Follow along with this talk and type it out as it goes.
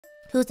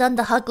who's on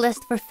the hug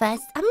list for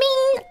Fest. I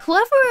mean,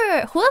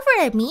 whoever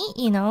I meet,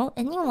 you know,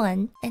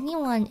 anyone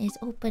is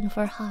open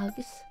for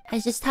hugs. I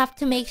just have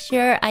to make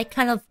sure I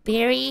kind of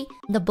bury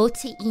the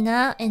𝗏𝘁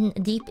Ina in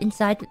deep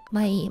inside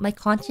my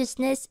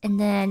consciousness, and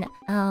then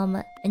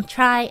and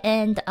try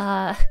and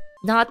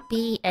not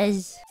be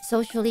as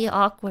socially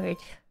awkward.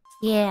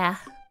 Yeah.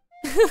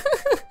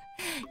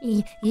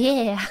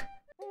 Yeah.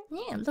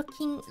 Yeah,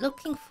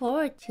 looking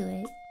forward to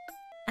it.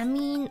 I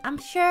mean, I'm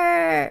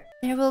sure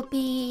there will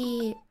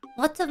be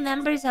lots of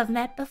members I've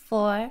met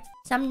before,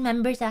 some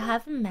members I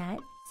haven't met.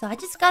 So I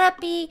just gotta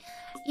be,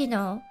 you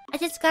know, I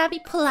just gotta be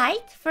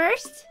polite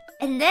first,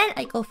 and then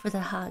I go for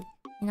the hug.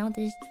 You know,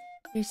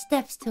 there's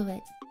steps to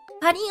it.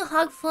 How do you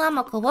hug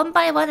Fuwamoco? One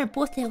by one or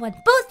both at once?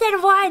 Both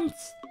at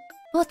once!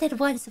 Both at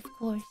once, of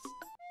course.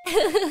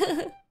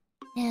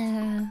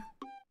 Yeah.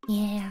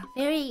 Yeah,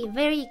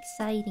 very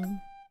exciting.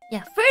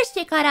 Yeah, first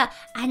you gotta,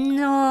 and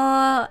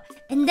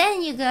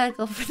then you gotta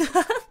go for the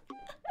hug.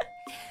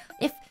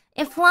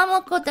 If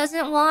Fuwamoco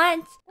doesn't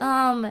want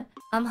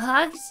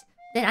hugs,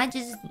 then I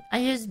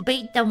just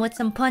bait them with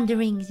some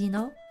ponderings, you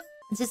know?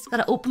 I just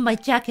gotta open my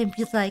jacket and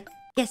be like,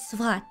 guess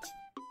what?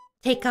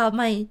 Take out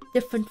my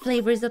different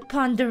flavors of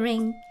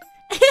pondering.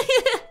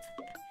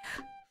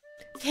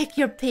 Take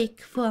your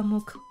pick,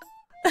 Fuwamoco.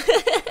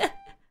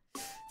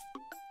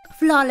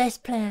 Flawless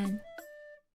plan.